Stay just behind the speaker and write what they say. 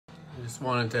Just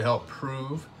wanted to help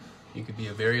prove you could be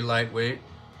a very lightweight,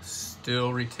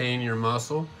 still retain your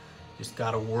muscle. Just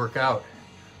gotta work out.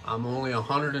 I'm only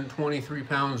 123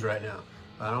 pounds right now.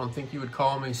 I don't think you would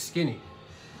call me skinny,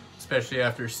 especially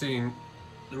after seeing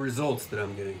the results that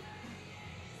I'm getting.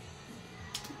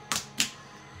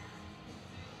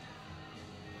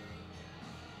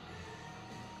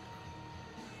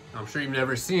 I'm sure you've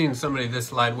never seen somebody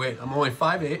this lightweight. I'm only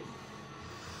 5'8",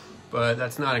 but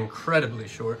that's not incredibly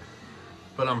short.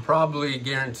 But I'm probably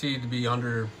guaranteed to be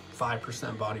under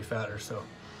 5% body fat or so.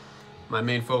 My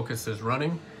main focus is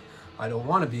running. I don't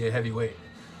want to be a heavyweight.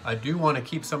 I do want to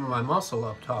keep some of my muscle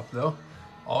up top though.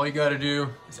 All you got to do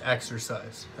is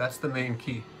exercise. That's the main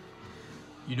key.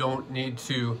 You don't need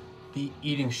to be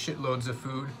eating shitloads of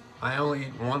food. I only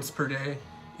eat once per day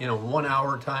in a 1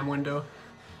 hour time window.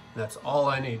 That's all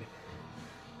I need.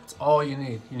 That's all you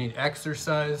need. You need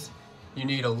exercise. You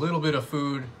need a little bit of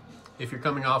food if you're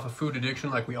coming off a food addiction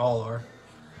like we all are.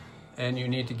 And you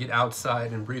need to get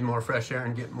outside and breathe more fresh air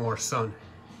and get more sun.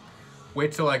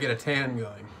 Wait till I get a tan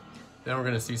going. Then we're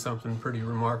gonna see something pretty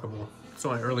remarkable. It's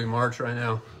only early March right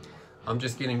now. I'm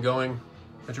just getting going.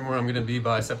 Imagine where I'm gonna be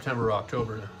by September,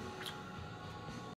 October.